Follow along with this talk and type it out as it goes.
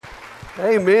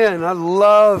Amen. I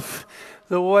love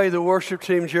the way the worship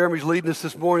team, Jeremy's leading us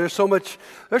this morning. There's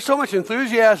so much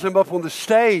enthusiasm up on the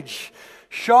stage.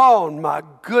 Sean, my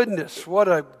goodness, what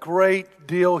a great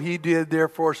deal he did there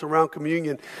for us around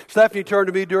communion. Stephanie turned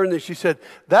to me during this. She said,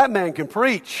 "That man can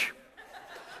preach."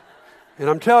 And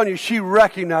I'm telling you, she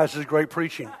recognizes great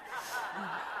preaching.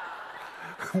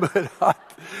 But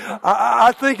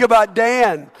I think about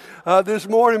Dan this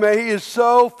morning, man. He is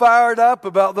so fired up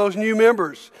about those new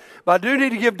members. But I do need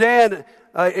to give Dan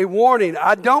a warning.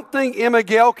 I don't think Emma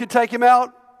Gale could take him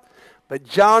out, but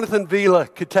Jonathan Vila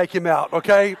could take him out,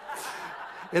 okay?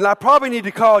 And I probably need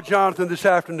to call Jonathan this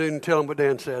afternoon and tell him what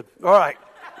Dan said. All right.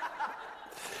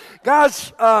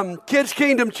 Guys, Kids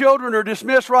Kingdom children are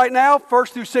dismissed right now,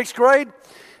 1st through 6th grade.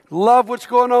 Love what's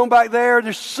going on back there.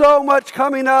 There's so much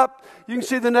coming up. You can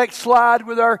see the next slide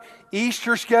with our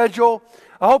Easter schedule.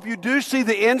 I hope you do see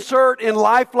the insert in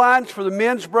Lifelines for the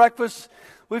men's breakfast.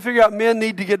 We figure out men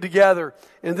need to get together,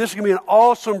 and this is going to be an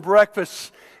awesome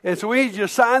breakfast. And so we need you to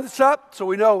sign this up so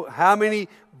we know how many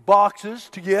boxes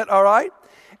to get, all right?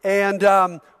 And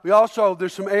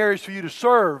there's some areas for you to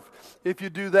serve if you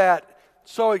do that.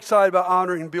 So excited about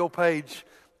honoring Bill Page,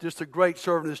 just a great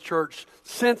servant of this church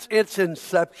since its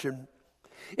inception.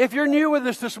 If you're new with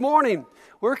us this morning,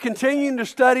 we're continuing to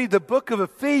study the book of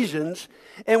Ephesians,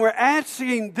 and we're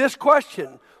asking this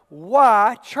question: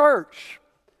 why church?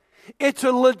 It's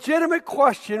a legitimate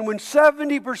question when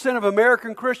 70% of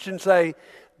American Christians say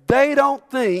they don't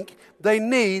think they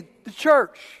need the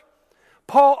church.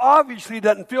 Paul obviously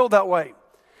doesn't feel that way.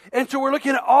 And so we're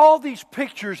looking at all these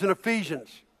pictures in Ephesians.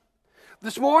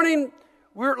 This morning,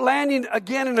 we're landing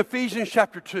again in Ephesians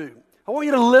chapter 2. I want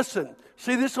you to listen.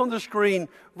 See this on the screen,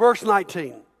 verse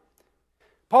 19.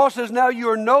 Paul says, "Now you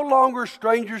are no longer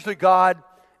strangers to God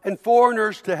and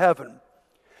foreigners to heaven,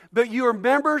 but you are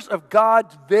members of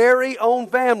God's very own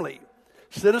family,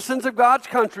 citizens of God's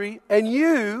country, and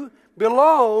you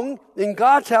belong in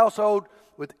God's household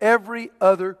with every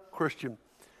other Christian."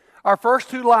 Our first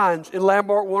two lines in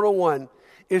Landmark 101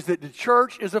 is that the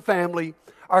church is a family.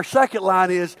 Our second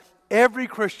line is every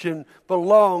Christian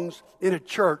belongs in a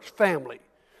church family.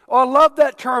 Oh, I love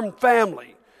that term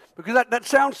family because that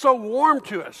sounds so warm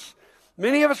to us.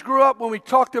 Many of us grew up when we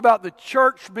talked about the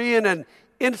church being an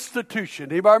institution.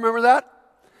 Anybody remember that?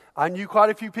 I knew quite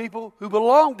a few people who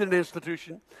belonged in an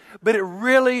institution, but it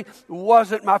really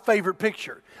wasn't my favorite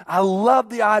picture. I love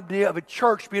the idea of a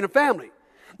church being a family.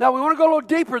 Now, we want to go a little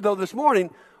deeper, though, this morning.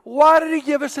 Why did he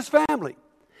give us his family?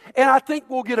 And I think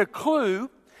we'll get a clue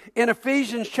in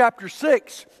Ephesians chapter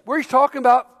 6, where he's talking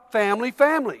about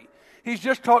family. He's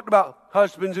just talked about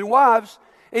husbands and wives,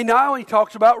 and now he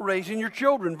talks about raising your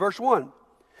children. Verse 1,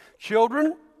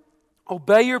 "Children,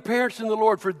 obey your parents in the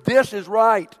Lord, for this is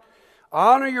right.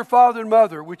 Honor your father and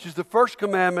mother, which is the first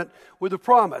commandment with a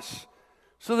promise,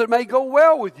 so that it may go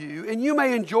well with you, and you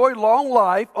may enjoy long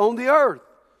life on the earth.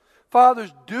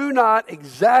 Fathers, do not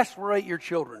exasperate your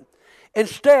children.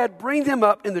 Instead, bring them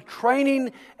up in the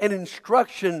training and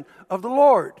instruction of the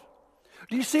Lord."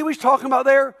 Do you see what he's talking about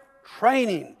there?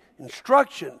 Training,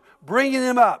 instruction, bringing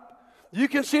them up. You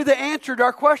can see the answer to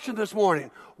our question this morning.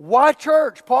 Why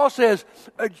church? Paul says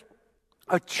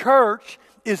a church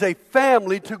is a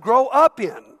family to grow up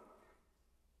in.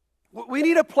 We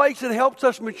need a place that helps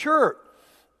us mature.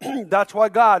 That's why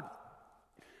God,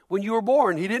 when you were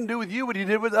born, he didn't do with you what he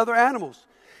did with other animals.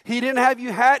 He didn't have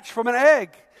you hatch from an egg.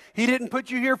 He didn't put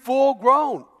you here full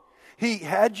grown. He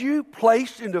had you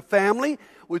placed in the family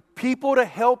with people to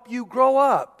help you grow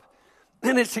up.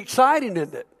 And it's exciting,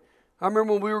 isn't it? I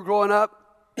remember when we were growing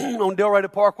up on Del Rey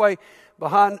Parkway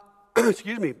behind,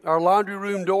 our laundry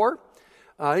room door.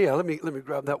 Let me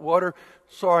grab that water.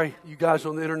 Sorry, you guys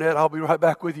on the internet. I'll be right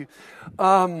back with you.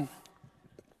 But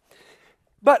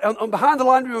behind the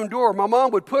laundry room door, my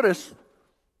mom would put us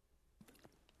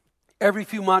every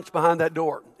few months behind that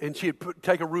door, and she'd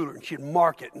take a ruler and she'd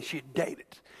mark it and she'd date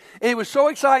it. And it was so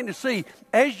exciting to see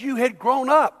as you had grown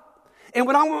up. And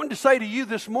what I wanted to say to you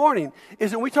this morning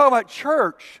is that when we talk about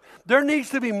church, there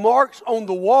needs to be marks on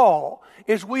the wall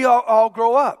as we all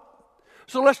grow up.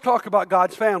 So let's talk about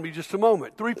God's family just a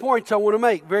moment. 3 points I want to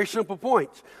make, very simple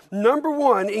points. Number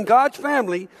one, in God's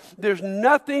family, there's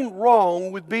nothing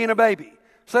wrong with being a baby.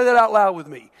 Say that out loud with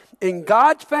me. In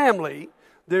God's family,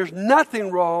 there's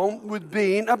nothing wrong with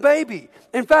being a baby.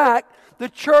 In fact, the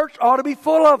church ought to be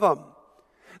full of them.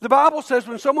 The Bible says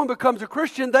when someone becomes a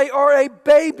Christian, they are a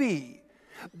baby.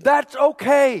 That's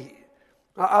okay.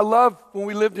 I love when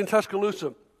we lived in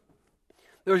Tuscaloosa.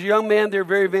 There was a young man there,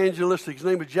 very evangelistic. His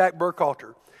name was Jack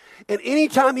Burkhalter. And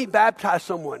anytime he baptized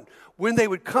someone, when they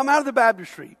would come out of the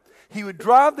baptistry, he would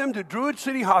drive them to Druid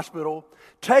City Hospital,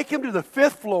 take him to the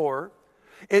 5th floor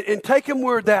and take him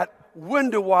where that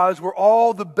window was where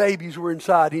all the babies were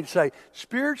inside. He'd say,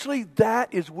 spiritually,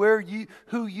 that is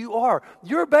who you are.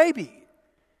 You're a baby.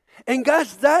 And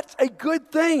guys, that's a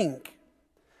good thing.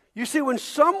 You see, when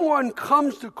someone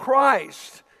comes to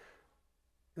Christ,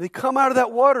 they come out of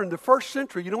that water in the first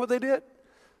century, you know what they did?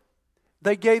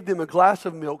 They gave them a glass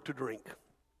of milk to drink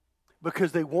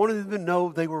because they wanted them to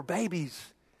know they were babies.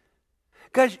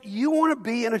 Guys, you want to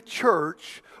be in a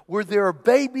church where there are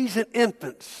babies and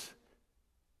infants.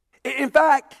 In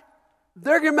fact,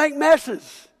 they're going to make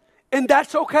messes, and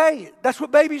that's okay. That's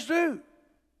what babies do.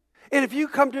 And if you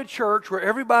come to a church where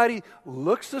everybody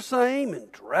looks the same and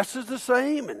dresses the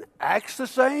same and acts the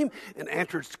same and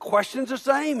answers questions the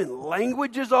same and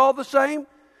language is all the same,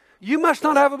 you must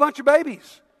not have a bunch of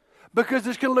babies because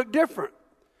it's going to look different.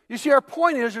 You see, our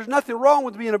point is there's nothing wrong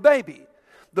with being a baby.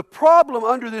 The problem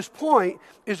under this point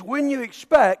is when you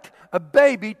expect a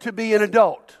baby to be an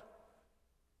adult.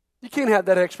 You can't have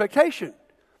that expectation.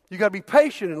 You got to be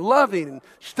patient and loving and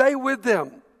stay with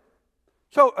them.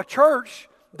 So a church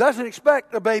doesn't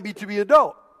expect a baby to be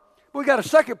adult. We got a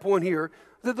second point here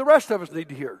that the rest of us need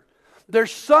to hear.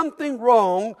 There's something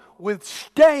wrong with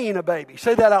staying a baby.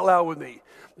 Say that out loud with me.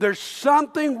 There's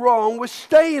something wrong with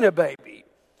staying a baby.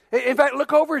 In fact,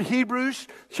 look over at Hebrews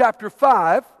chapter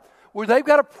 5, where they've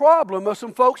got a problem of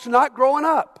some folks not growing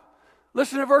up.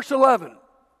 Listen to verse 11.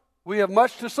 We have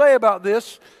much to say about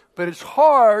this, but it's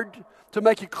hard to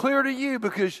make it clear to you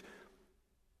because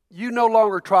you no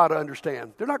longer try to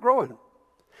understand. They're not growing.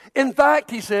 In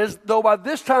fact, he says, though by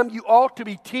this time you ought to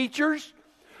be teachers,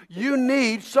 you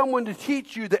need someone to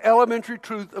teach you the elementary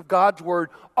truth of God's word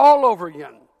all over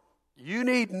again. You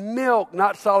need milk,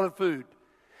 not solid food.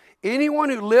 Anyone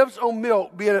who lives on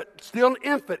milk, being still an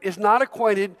infant, is not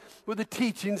acquainted with the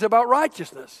teachings about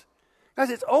righteousness. Guys,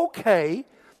 it's okay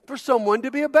for someone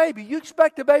to be a baby. You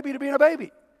expect a baby to be a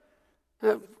baby.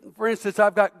 For instance,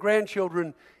 I've got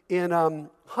grandchildren in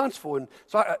Huntsville, and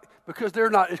so because they're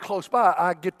not as close by,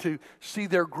 I get to see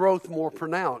their growth more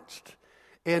pronounced.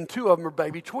 And 2 of them are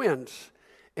baby twins,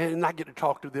 and I get to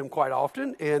talk to them quite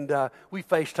often, and we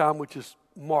FaceTime, which is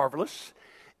marvelous.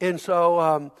 And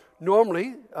so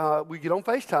normally we get on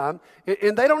FaceTime,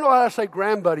 and they don't know how to say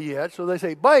grandbuddy yet, so they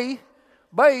say, bay,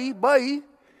 bay, bay.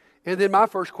 And then my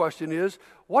first question is,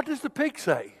 what does the pig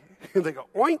say? And they go,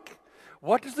 oink.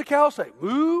 What does the cow say?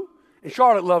 Moo. And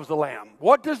Charlotte loves the lamb.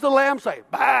 What does the lamb say?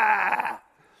 Bah.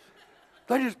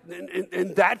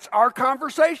 And that's our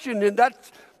conversation, and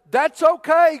that's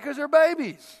okay because they're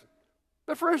babies.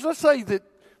 But friends, let's say that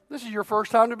this is your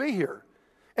first time to be here,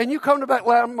 and you come to that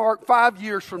landmark 5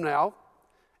 years from now,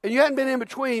 and you hadn't been in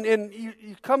between, and you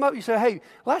come up, you say, hey,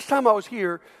 last time I was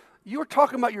here, you were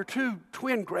talking about your 2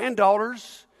 twin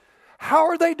granddaughters. How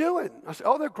are they doing? I said,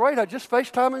 oh, they're great. I just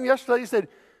FaceTimed them yesterday. He said,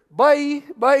 bye,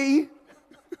 bye.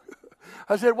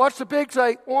 I said, what's the pig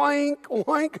say? Oink,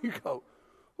 oink. You go,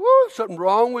 woo, something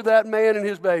wrong with that man and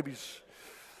his babies.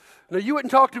 Now, you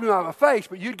wouldn't talk to me on my face,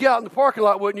 but you'd get out in the parking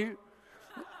lot, wouldn't you?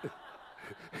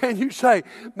 And you'd say,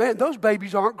 man, those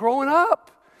babies aren't growing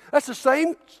up. That's the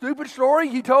same stupid story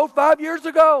he told 5 years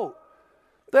ago.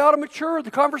 They ought to mature.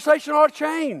 The conversation ought to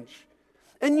change.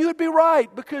 And you'd be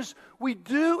right, because we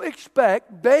do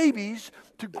expect babies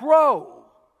to grow.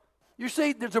 You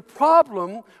see, there's a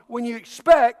problem when you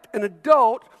expect an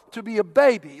adult to be a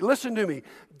baby. Listen to me.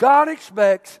 God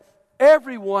expects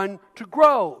everyone to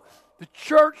grow. The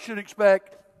church should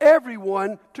expect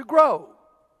everyone to grow.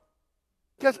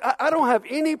 Because I don't have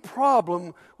any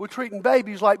problem with treating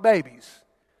babies like babies.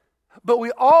 But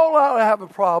we all ought to have a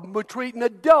problem with treating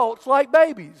adults like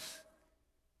babies.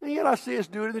 And yet I see us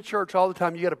do it in the church all the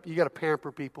time. You got to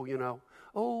pamper people, you know.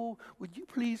 Oh, would you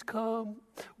please come?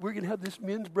 We're going to have this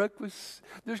men's breakfast.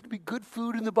 There's going to be good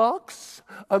food in the box.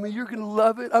 I mean, you're going to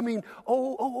love it. I mean,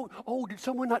 did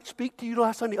someone not speak to you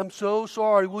last Sunday? I'm so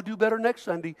sorry. We'll do better next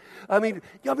Sunday.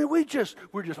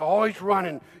 We're just always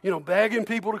running, begging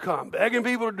people to come, begging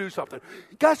people to do something.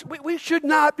 Guys, we should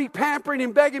not be pampering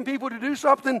and begging people to do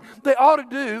something they ought to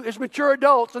do as mature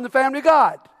adults in the family of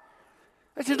God.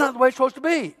 That's just not the way it's supposed to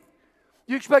be.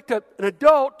 You expect an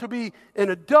adult to be an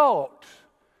adult.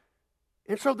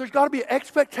 And so there's got to be an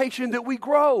expectation that we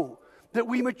grow, that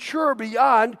we mature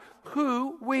beyond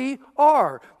who we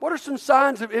are. What are some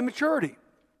signs of immaturity?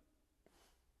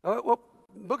 The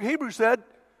book of Hebrews said,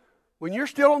 when you're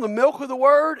still on the milk of the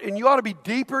Word and you ought to be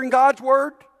deeper in God's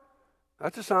Word,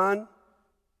 that's a sign.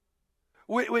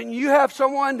 When you have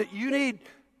someone that you need,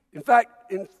 in fact,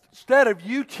 instead of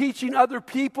you teaching other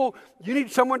people, you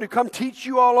need someone to come teach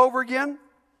you all over again.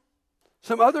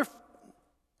 Some other,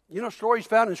 stories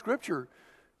found in Scripture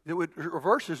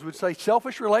verses would say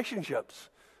selfish relationships.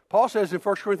 Paul says in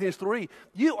 1 Corinthians 3,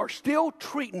 you are still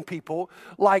treating people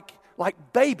like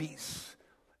babies.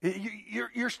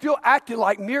 You're still acting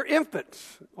like mere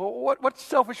infants. Well, what's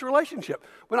selfish relationship?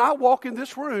 When I walk in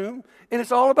this room and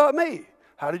it's all about me.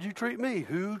 How did you treat me?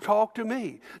 Who talked to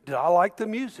me? Did I like the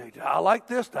music? Did I like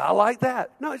this? Did I like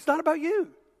that? No, it's not about you.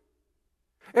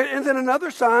 And then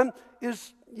another sign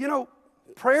is,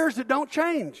 prayers that don't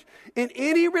change. In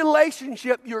any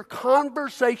relationship, your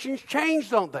conversations change,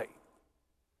 don't they?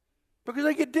 Because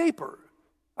they get deeper.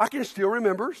 I can still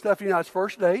remember Stephanie and I's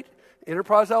first date,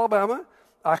 Enterprise, Alabama.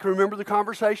 I can remember the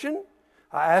conversation.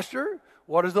 I asked her,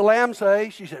 what does the lamb say?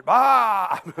 She said,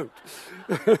 bah! No,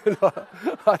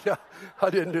 I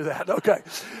didn't do that. Okay.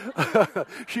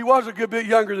 She was a good bit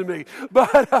younger than me.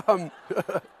 But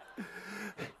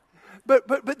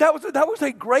that was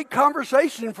a great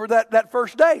conversation for that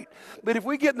first date. But if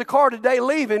we get in the car today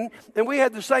leaving and we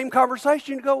had the same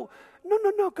conversation, you go,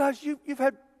 no, guys, you've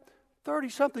had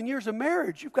 30-something years of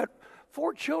marriage. You've got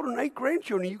 4 children, 8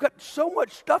 grandchildren. You've got so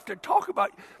much stuff to talk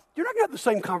about. You're not going to have the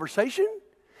same conversation.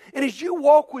 And as you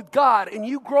walk with God and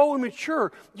you grow and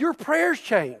mature, your prayers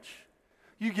change.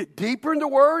 You get deeper in the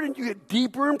Word and you get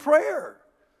deeper in prayer.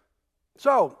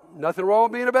 So, nothing wrong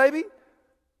with being a baby.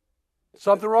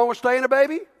 Something wrong with staying a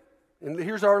baby. And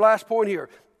here's our last point here.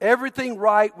 Everything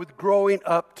right with growing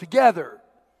up together.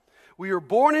 We are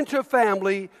born into a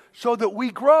family so that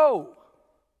we grow.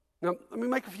 Now, let me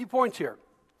make a few points here.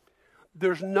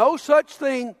 There's no such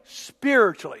thing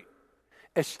spiritually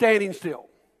as standing still.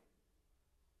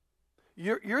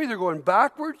 You're either going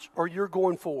backwards or you're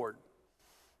going forward.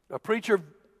 A preacher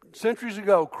centuries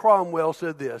ago, Cromwell,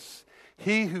 said this: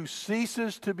 he who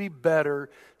ceases to be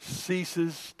better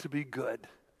ceases to be good.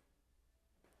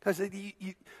 Because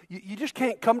you just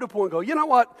can't come to a point and go, you know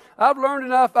what, I've learned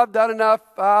enough, I've done enough,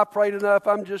 I prayed enough,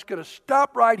 I'm just going to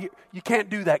stop right here. You can't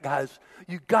do that, guys.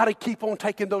 You've got to keep on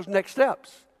taking those next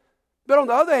steps. But on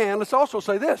the other hand, let's also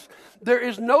say this: there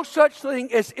is no such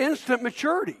thing as instant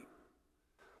maturity.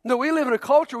 No, we live in a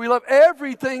culture, we love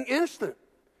everything instant.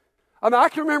 I mean, I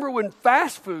can remember when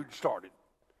fast food started.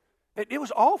 It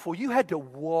was awful. You had to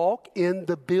walk in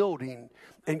the building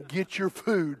and get your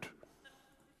food.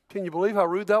 Can you believe how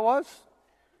rude that was?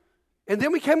 And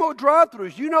then we came up with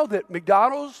drive-thrus. You know that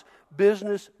McDonald's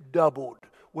business doubled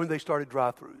when they started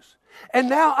drive-thrus. And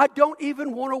now I don't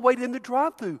even want to wait in the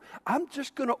drive-thru. I'm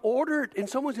just going to order it and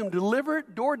someone's going to deliver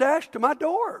it DoorDash to my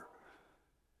door.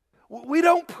 We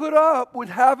don't put up with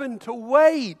having to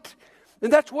wait.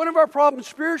 And that's one of our problems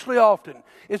spiritually often,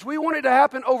 is we want it to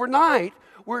happen overnight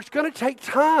where it's going to take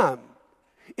time.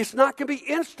 It's not going to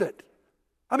be instant.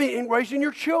 I mean, in raising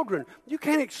your children, you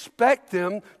can't expect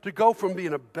them to go from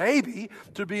being a baby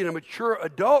to being a mature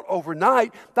adult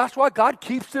overnight. That's why God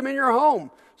keeps them in your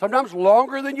home. Sometimes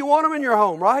longer than you want them in your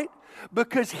home, right?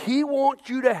 Because He wants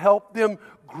you to help them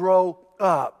grow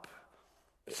up.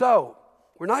 So,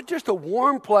 we're not just a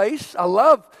warm place. I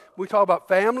love, we talk about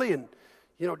family and,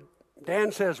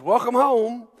 Dan says, welcome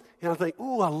home. And I think,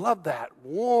 ooh, I love that.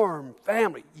 Warm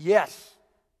family. Yes.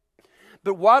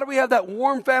 But why do we have that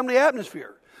warm family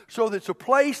atmosphere? So that it's a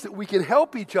place that we can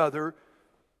help each other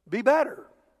be better.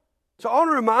 So I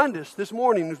want to remind us this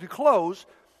morning as we close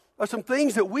of some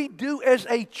things that we do as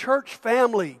a church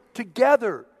family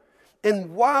together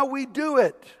and why we do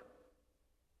it.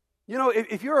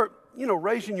 If you're,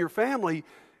 raising your family,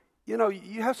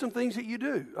 you have some things that you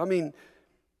do. I mean,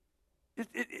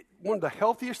 one of the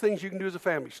healthiest things you can do as a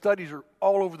family, studies are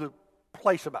all over the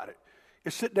place about it,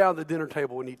 is sit down at the dinner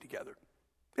table and eat together.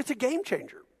 It's a game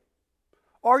changer.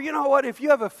 Or you know what, if you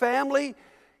have a family,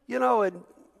 and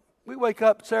we wake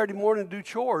up Saturday morning and do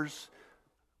chores,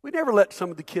 we never let some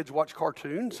of the kids watch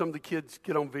cartoons, some of the kids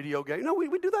get on video games. No, we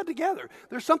do that together.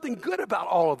 There's something good about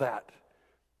all of that.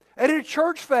 And in a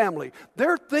church family,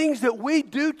 there are things that we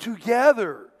do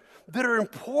together that are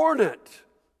important.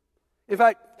 In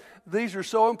fact, these are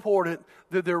so important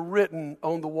that they're written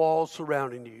on the walls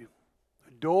surrounding you.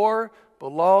 Adore,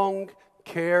 belong,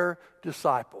 care,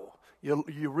 disciple.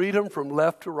 You read them from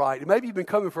left to right. And maybe you've been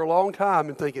coming for a long time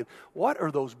and thinking, what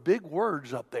are those big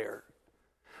words up there?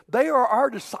 They are our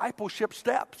discipleship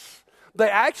steps. They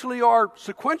actually are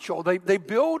sequential. They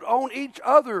build on each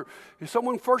other. If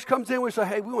someone first comes in, we say,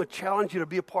 hey, we want to challenge you to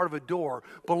be a part of Adore,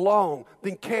 belong,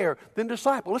 then care, then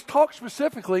disciple. Let's talk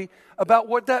specifically about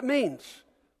what that means.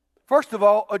 First of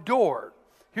all, adore.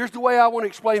 Here's the way I want to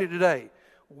explain it today.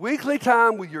 Weekly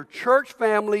time with your church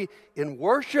family in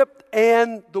worship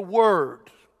and the Word.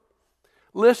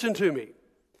 Listen to me.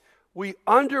 We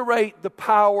underrate the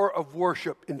power of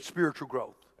worship in spiritual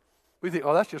growth. We think,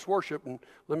 oh, that's just worship, and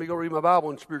let me go read my Bible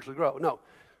and spiritually grow. No.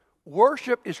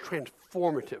 Worship is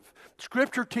transformative.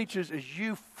 Scripture teaches as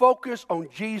you focus on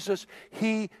Jesus,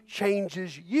 He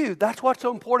changes you. That's what's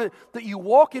so important, that you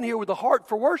walk in here with a heart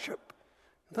for worship.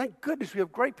 Thank goodness we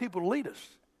have great people to lead us.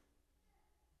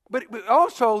 But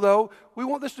also, though, we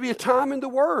want this to be a time in the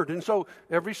Word. And so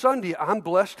every Sunday, I'm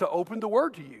blessed to open the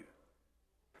Word to you.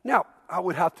 Now, I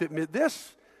would have to admit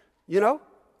this.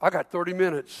 I got 30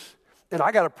 minutes, and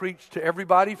I got to preach to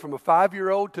everybody from a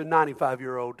 5-year-old to a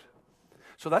 95-year-old.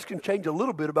 So that's going to change a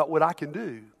little bit about what I can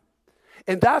do.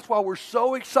 And that's why we're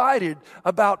so excited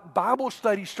about Bible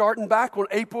study starting back on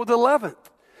April the 11th.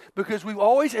 Because we've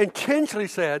always intentionally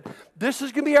said, this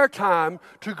is going to be our time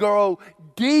to go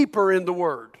deeper in the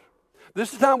Word.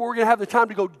 This is the time where we're going to have the time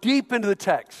to go deep into the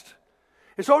text.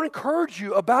 And so I want to encourage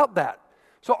you about that.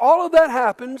 So all of that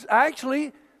happens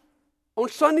actually on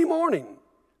Sunday morning.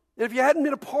 And if you hadn't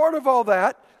been a part of all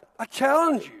that, I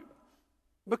challenge you.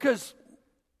 Because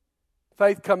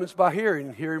faith comes by hearing,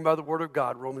 and hearing by the Word of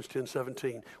God, Romans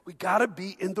 10:17. We got to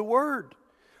be in the Word.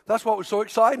 That's what was so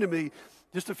exciting to me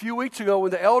just a few weeks ago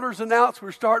when the elders announced we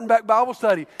were starting back Bible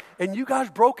study, and you guys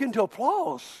broke into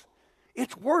applause.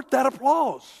 It's worth that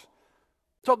applause.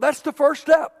 So that's the first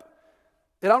step.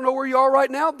 And I don't know where you are right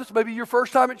now. This may be your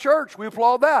first time at church. We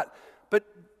applaud that. But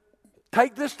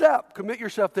take this step. Commit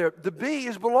yourself there. The B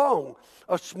is belong.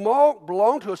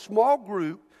 Belong to a small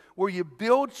group where you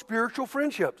build spiritual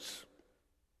friendships.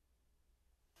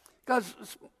 Guys,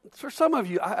 for some of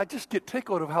you, I just get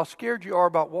tickled of how scared you are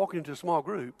about walking into a small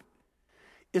group.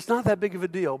 It's not that big of a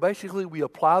deal. Basically, we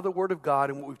apply the Word of God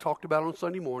and what we've talked about on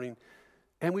Sunday morning,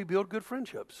 and we build good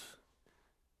friendships.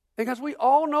 And guys, we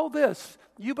all know this.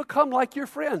 You become like your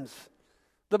friends.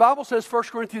 The Bible says, 1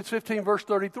 Corinthians 15, verse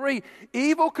 33,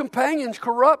 evil companions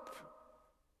corrupt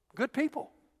good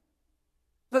people.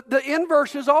 The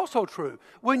inverse is also true.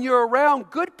 When you're around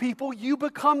good people, you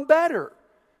become better.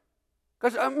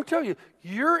 Because I'm going to tell you,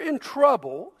 you're in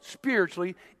trouble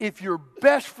spiritually if your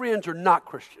best friends are not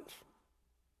Christians.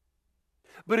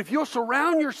 But if you'll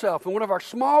surround yourself in one of our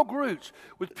small groups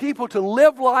with people to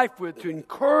live life with, to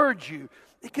encourage you,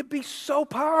 it can be so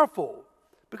powerful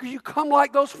because you come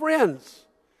like those friends.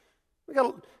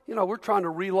 We're trying to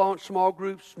relaunch small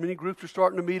groups. Many groups are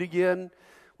starting to meet again.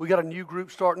 We got a new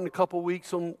group starting in a couple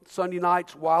weeks on Sunday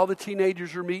nights. While the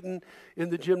teenagers are meeting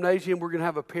in the gymnasium, we're going to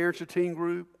have a parents and teen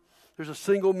group. There's a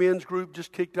single men's group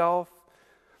just kicked off.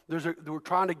 We're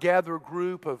trying to gather a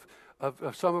group of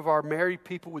some of our married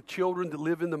people with children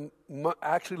that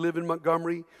actually live in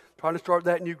Montgomery, trying to start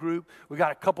that new group. We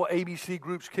got a couple ABC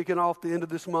groups kicking off the end of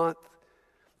this month.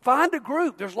 Find a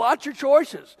group. There's lots of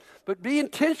choices, but be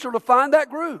intentional to find that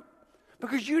group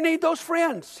because you need those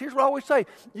friends. Here's what I always say.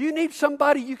 You need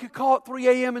somebody you could call at 3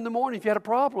 a.m. in the morning if you had a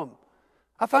problem.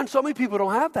 I find so many people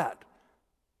don't have that.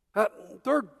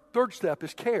 Third step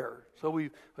is care. So we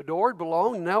adored,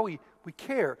 belong, and now we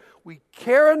care. We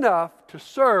care enough to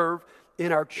serve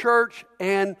in our church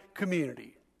and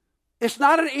community. It's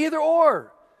not an either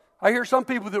or. I hear some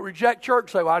people that reject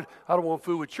church say, well, I don't want to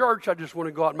fool with church. I just want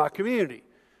to go out in my community.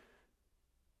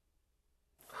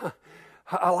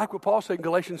 I like what Paul said in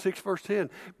Galatians 6, verse 10.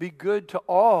 Be good to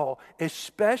all,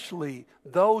 especially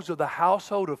those of the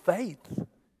household of faith.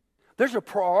 There's a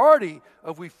priority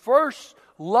of we first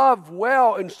love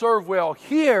well and serve well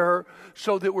here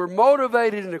so that we're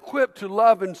motivated and equipped to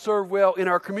love and serve well in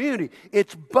our community.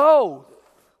 It's both.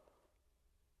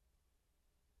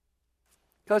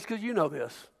 Because you know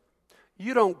this.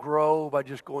 You don't grow by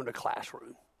just going to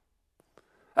classroom.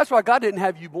 That's why God didn't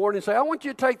have you born and say, I want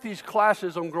you to take these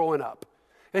classes on growing up.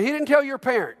 And He didn't tell your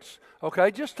parents, okay,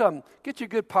 just get you a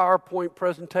good PowerPoint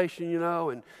presentation,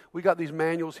 and we got these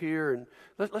manuals here, and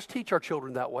let's teach our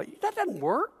children that way. That doesn't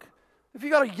work. If you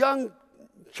got a young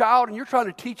child and you're trying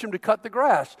to teach them to cut the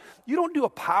grass, you don't do a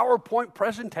PowerPoint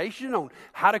presentation on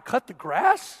how to cut the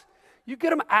grass. You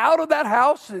get them out of that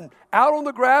house and out on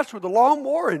the grass with a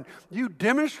lawnmower, and you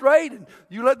demonstrate, and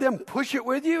you let them push it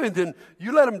with you, and then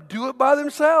you let them do it by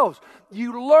themselves.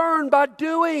 You learn by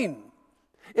doing.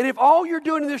 And if all you're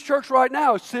doing in this church right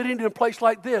now is sitting in a place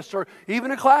like this, or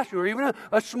even a classroom, or even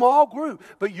a small group,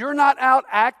 but you're not out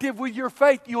active with your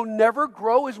faith, you'll never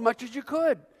grow as much as you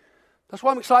could. That's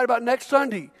why I'm excited about next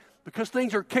Sunday, because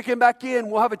things are kicking back in.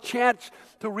 We'll have a chance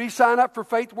to re-sign up for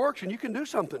Faith Works, and you can do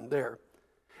something there.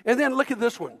 And then look at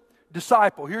this one,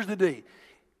 disciple. Here's the D.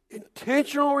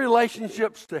 Intentional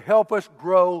relationships to help us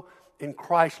grow in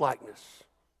Christ-likeness.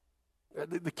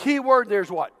 The key word there is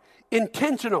what?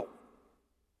 Intentional.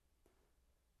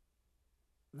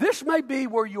 This may be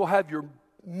where you'll have your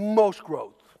most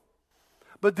growth.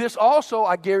 But this also,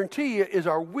 I guarantee you, is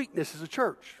our weakness as a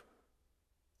church.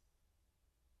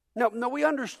 Now we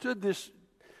understood this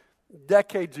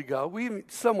decades ago, we even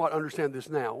somewhat understand this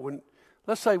now.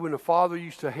 Let's say when a father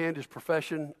used to hand his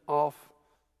profession off,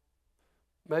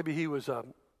 maybe he was a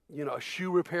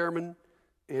shoe repairman,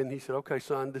 and he said, okay,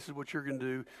 son, this is what you're going to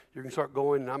do. You're going to start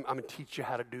going, and I'm going to teach you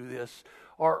how to do this.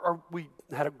 Or we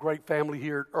had a great family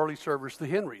here at early service, the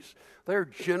Henrys. They're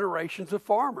generations of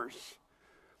farmers.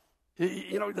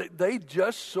 They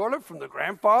just sort of, from the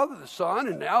grandfather, the son,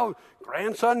 and now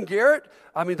grandson Garrett,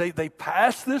 they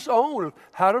pass this on of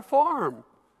how to farm.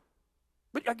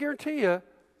 But I guarantee you,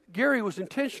 Gary was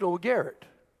intentional with Garrett.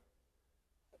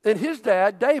 And his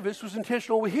dad, Davis, was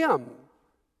intentional with him.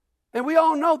 And we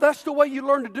all know that's the way you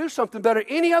learn to do something better.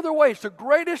 Any other way, it's the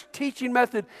greatest teaching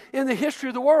method in the history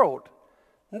of the world.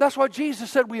 And that's why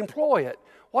Jesus said we employ it.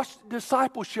 What's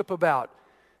discipleship about?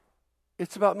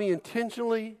 It's about me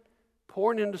intentionally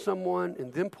pouring into someone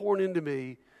and them pouring into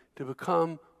me to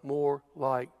become more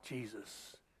like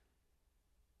Jesus.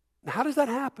 Now, how does that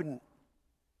happen?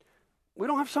 We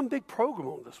don't have some big program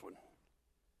on this one.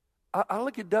 I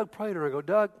look at Doug Prater and I go,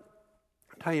 Doug,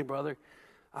 I tell you, brother,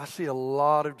 I see a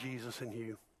lot of Jesus in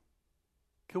you.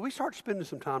 Can we start spending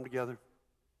some time together?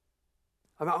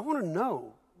 I want to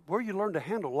know where you learned to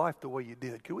handle life the way you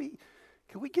did. Can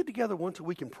we get together once a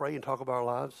week and pray and talk about our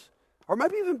lives? Or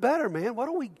maybe even better, man, why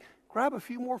don't we grab a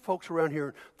few more folks around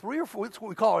here, 3 or 4, it's what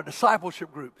we call a discipleship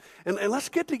group. And let's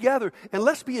get together and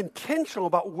let's be intentional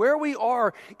about where we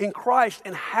are in Christ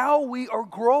and how we are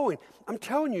growing. I'm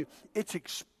telling you, it's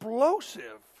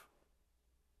explosive.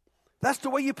 That's the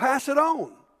way you pass it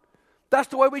on. That's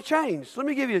the way we change. Let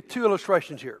me give you 2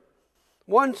 illustrations here.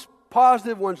 One's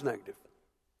positive, one's negative.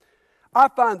 I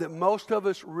find that most of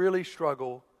us really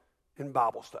struggle in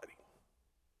Bible study.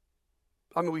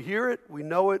 We hear it, we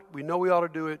know we ought to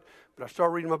do it, but I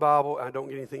start reading my Bible and I don't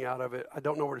get anything out of it. I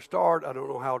don't know where to start. I don't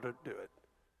know how to do it.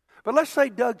 But let's say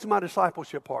Doug's my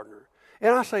discipleship partner.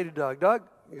 And I say to Doug,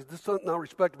 this is something I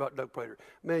respect about Doug Prater.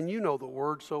 Man, you know the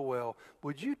Word so well.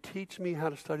 Would you teach me how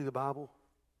to study the Bible?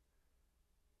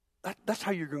 That's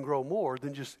how you're going to grow more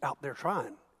than just out there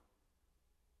trying.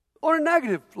 On a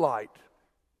negative light,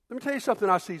 let me tell you something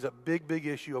I see is a big, big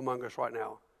issue among us right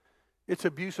now. It's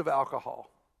abuse of alcohol.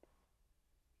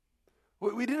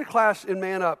 We did a class in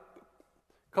Man Up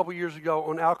a couple years ago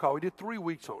on alcohol. We did 3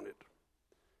 weeks on it.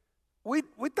 We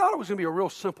thought it was going to be a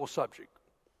real simple subject.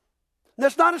 And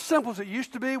it's not as simple as it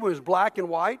used to be when it was black and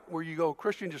white, where you go,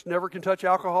 Christian just never can touch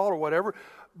alcohol or whatever.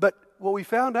 But what we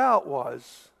found out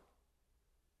was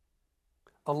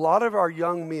a lot of our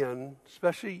young men,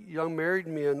 especially young married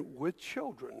men with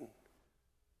children,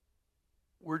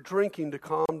 were drinking to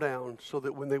calm down so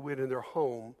that when they went in their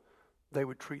home, they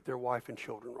would treat their wife and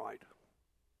children right.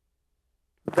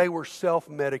 They were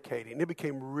self-medicating. It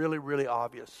became really, really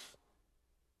obvious.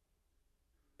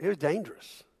 It was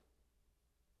dangerous.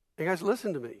 And guys,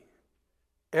 listen to me.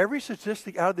 Every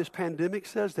statistic out of this pandemic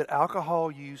says that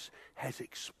alcohol use has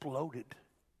exploded.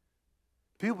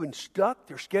 People have been stuck,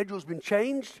 their schedule's been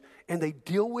changed, and they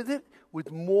deal with it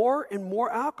with more and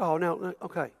more alcohol. Now,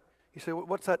 okay, you say,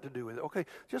 what's that to do with it? Okay,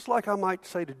 just like I might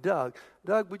say to Doug,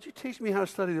 would you teach me how to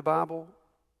study the Bible?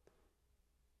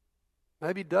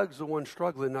 Maybe Doug's the one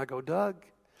struggling, and I go, Doug,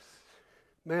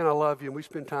 man, I love you, and we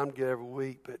spend time together every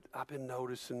week, but I've been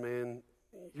noticing, man,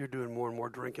 you're doing more and more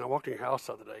drinking. I walked in your house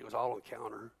the other day. It was all on the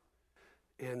counter.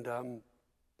 And,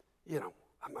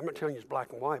 I'm not telling you it's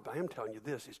black and white, but I am telling you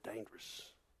this, it's dangerous.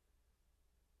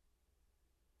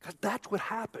 Because that's what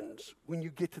happens when you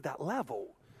get to that level,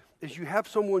 is you have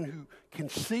someone who can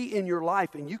see in your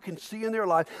life and you can see in their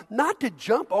life, not to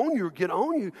jump on you or get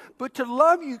on you, but to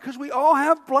love you, because we all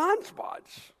have blind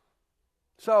spots.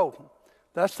 So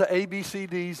that's the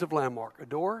ABCDs of Landmark.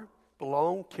 Adore,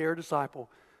 belong, care, disciple.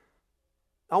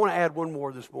 I want to add one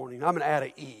more this morning. I'm going to add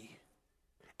an E,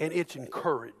 and it's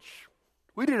encourage.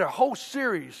 We did a whole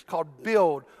series called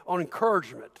Build on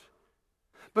encouragement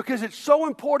because it's so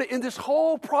important in this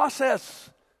whole process.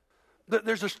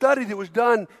 There's a study that was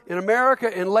done in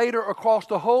America and later across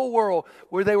the whole world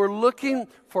where they were looking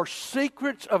for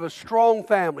secrets of a strong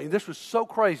family. And this was so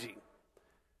crazy.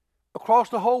 Across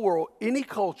the whole world, any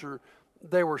culture,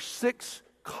 there were 6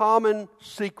 common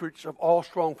secrets of all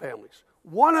strong families.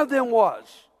 One of them was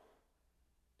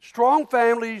strong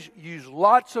families use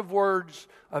lots of words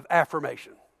of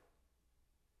affirmation.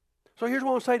 So here's what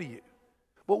I want to say to you.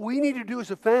 What we need to do as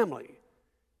a family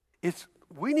is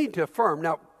we need to affirm.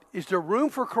 Now, is there room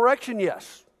for correction?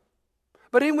 Yes.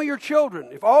 But even with your children,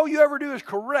 if all you ever do is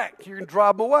correct, you're going to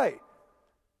drive them away.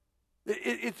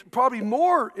 It's probably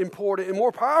more important and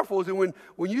more powerful than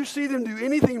when you see them do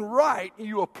anything right,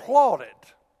 you applaud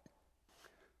it.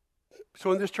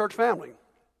 So in this church family,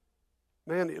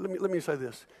 man, let me say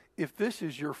this. if this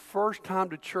is your first time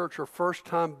to church or first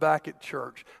time back at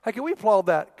church. Hey, can we applaud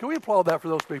that? Can we applaud that for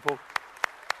those people?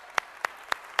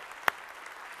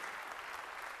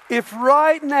 If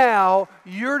right now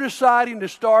you're deciding to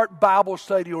start Bible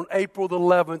study on April the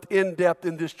 11th in depth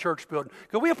in this church building,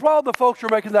 can we applaud the folks who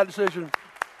are making that decision?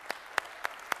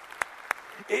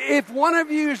 If one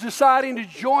of you is deciding to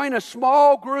join a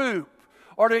small group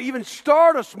or to even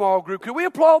start a small group, can we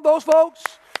applaud those folks?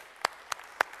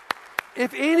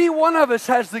 If any one of us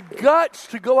has the guts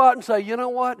to go out and say, you know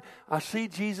what, I see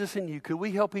Jesus in you. Could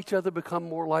we help each other become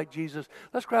more like Jesus?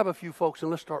 Let's grab a few folks and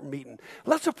let's start meeting.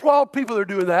 Let's applaud people that are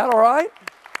doing that, all right?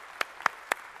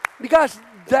 Because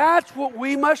that's what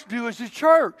we must do as a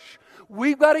church.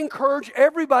 We've got to encourage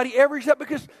everybody every step,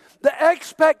 because the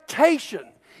expectation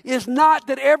is not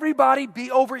that everybody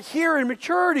be over here in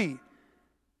maturity.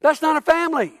 That's not a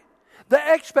family. The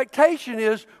expectation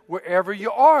is wherever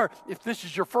you are. If this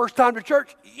is your first time to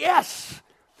church, yes.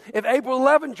 If April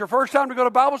 11th is your first time to go to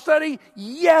Bible study,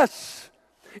 yes.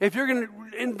 If you're going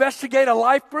to investigate a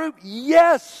life group,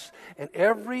 yes. And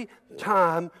every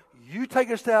time you take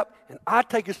a step and I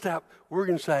take a step, we're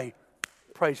going to say,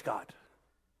 praise God.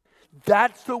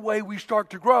 That's the way we start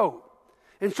to grow.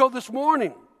 And so this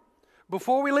morning,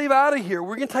 before we leave out of here,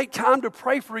 we're going to take time to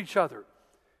pray for each other.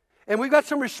 And we've got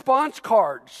some response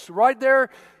cards right there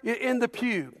in the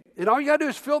pew. And all you got to do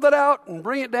is fill that out and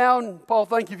bring it down. Paul,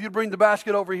 thank you if you'd bring the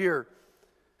basket over here.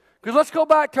 Because let's go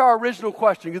back to our original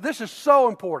question, because this is so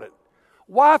important.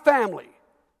 Why family?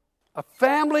 A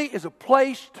family is a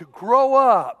place to grow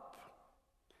up.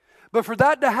 But for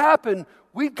that to happen,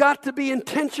 we've got to be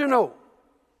intentional.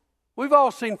 We've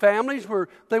all seen families where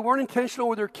they weren't intentional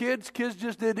with their kids. Kids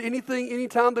just did anything,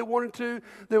 anytime they wanted to.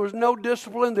 There was no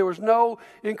discipline. There was no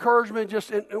encouragement.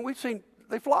 And we've seen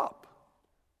they flop.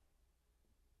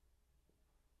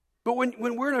 But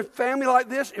when we're in a family like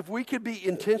this, if we could be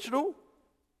intentional,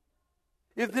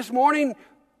 if this morning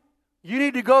you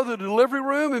need to go to the delivery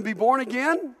room and be born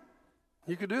again,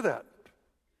 you could do that.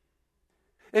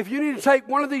 If you need to take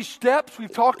one of these steps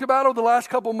we've talked about over the last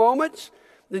couple moments,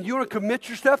 then you want to commit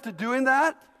yourself to doing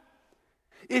that.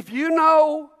 If you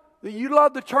know that you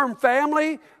love the term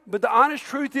family, but the honest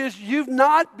truth is you've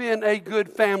not been a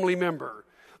good family member,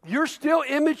 you're still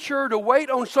immature to wait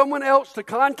on someone else to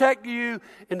contact you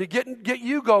and to get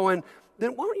you going,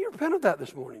 then why don't you repent of that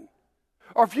this morning?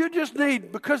 Or if you just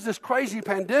need, because of this crazy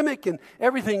pandemic and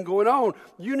everything going on,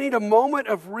 you need a moment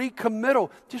of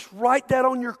recommittal, just write that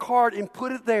on your card and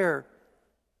put it there.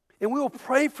 And we will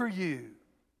pray for you.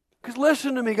 Because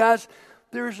listen to me, guys,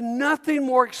 there's nothing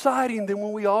more exciting than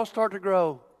when we all start to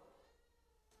grow.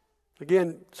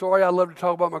 Again, sorry I love to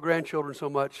talk about my grandchildren so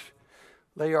much.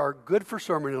 They are good for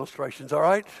sermon illustrations, all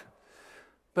right?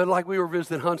 But like we were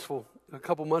visiting Huntsville a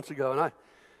couple months ago, and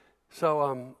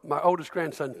my oldest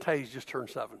grandson, Taze, just turned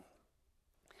 7.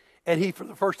 And he, for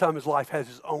the first time in his life, has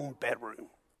his own bedroom.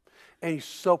 And he's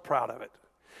so proud of it.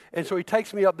 And so he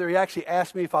takes me up there. He actually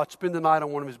asked me if I'd spend the night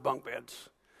on one of his bunk beds.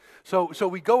 So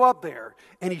we go up there,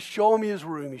 and he's showing me his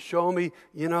room. He's showing me,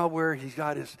 where he's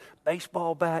got his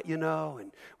baseball bat,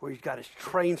 and where he's got his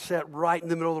train set right in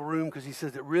the middle of the room, because he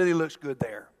says it really looks good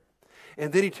there.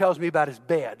 And then he tells me about his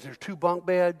beds. There's 2 bunk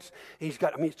beds. And he's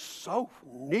got, it's so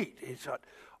neat. He's got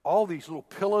all these little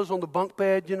pillows on the bunk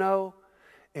bed,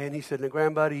 And he said, now,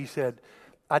 grandbuddy, he said,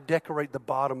 I decorate the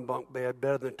bottom bunk bed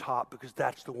better than the top because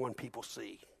that's the one people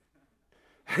see.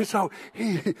 And so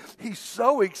he's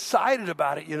so excited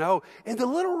about it, And the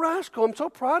little rascal, I'm so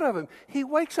proud of him. He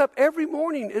wakes up every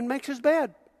morning and makes his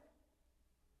bed.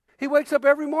 He wakes up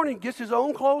every morning, gets his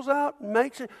own clothes out, and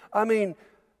makes it.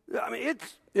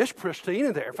 It's pristine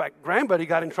in there. In fact, grandbuddy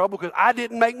got in trouble because I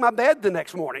didn't make my bed the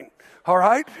next morning. All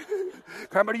right?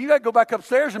 Grandbuddy, you got to go back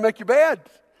upstairs and make your bed.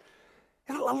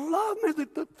 And I love him,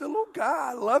 the little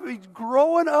guy. I love him. He's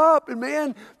growing up. And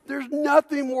man, there's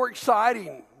nothing more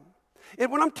exciting. And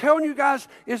what I'm telling you guys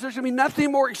is there's going to be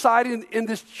nothing more exciting in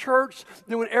this church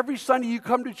than when every Sunday you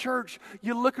come to church,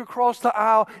 you look across the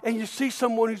aisle and you see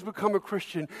someone who's become a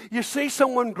Christian. You see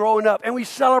someone growing up and we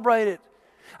celebrate it.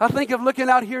 I think of looking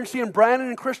out here and seeing Brandon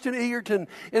and Kristen Egerton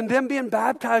and them being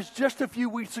baptized just a few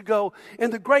weeks ago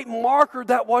and the great marker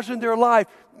that was in their life.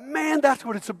 Man, that's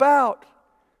what it's about.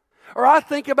 Or I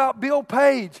think about Bill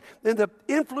Page and the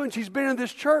influence he's been in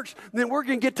this church. Then we're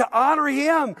going to get to honor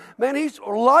him. Man, he's a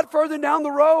lot further down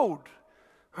the road.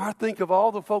 Or I think of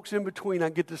all the folks in between I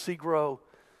get to see grow.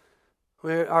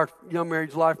 Our Young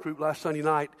Marrieds Life group last Sunday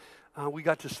night, we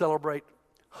got to celebrate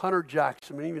Hunter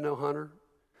Jackson. Many of you know Hunter.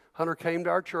 Hunter came to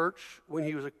our church when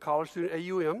he was a college student at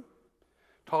AUM,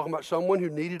 talking about someone who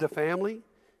needed a family.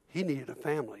 He needed a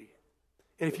family.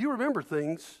 And if you remember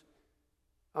things,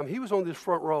 He was on this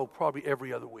front row probably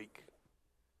every other week.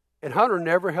 And Hunter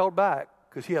never held back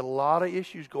because he had a lot of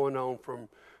issues going on, from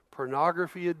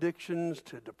pornography addictions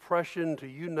to depression to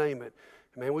you name it.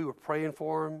 Man, we were praying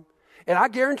for him. And I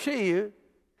guarantee you,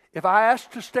 if I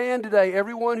asked to stand today,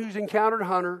 everyone who's encountered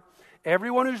Hunter,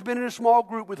 everyone who's been in a small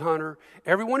group with Hunter,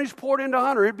 everyone who's poured into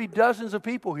Hunter, it'd be dozens of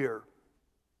people here.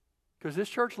 Because this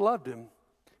church loved him.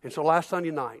 And so last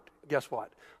Sunday night, guess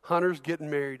what? Hunter's getting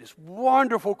married to this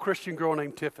wonderful Christian girl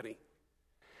named Tiffany.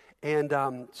 And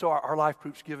so our life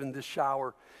group's given this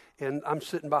shower. And I'm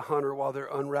sitting by Hunter while they're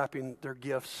unwrapping their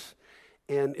gifts.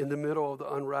 And in the middle of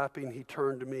the unwrapping, he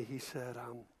turned to me. He said,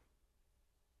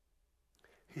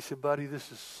 buddy,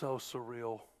 this is so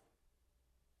surreal.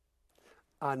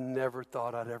 I never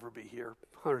thought I'd ever be here.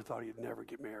 Hunter thought he'd never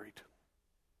get married.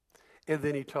 And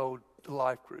then he told the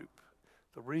life group,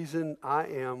 the reason I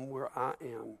am where I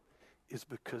am is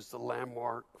because the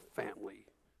Landmark family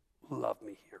loved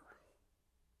me here.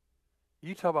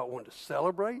 You talk about wanting to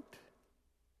celebrate.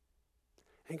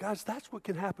 And guys, that's what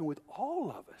can happen with all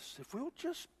of us. If we'll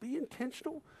just be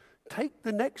intentional, take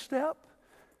the next step,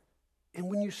 and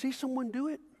when you see someone do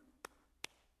it,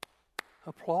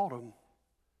 applaud them.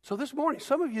 So this morning,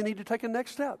 some of you need to take a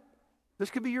next step. This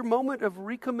could be your moment of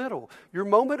recommittal, your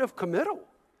moment of committal.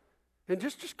 And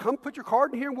just come put your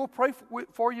card in here and we'll pray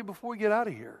for you before we get out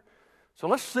of here. So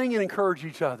let's sing and encourage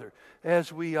each other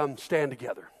as we stand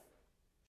together.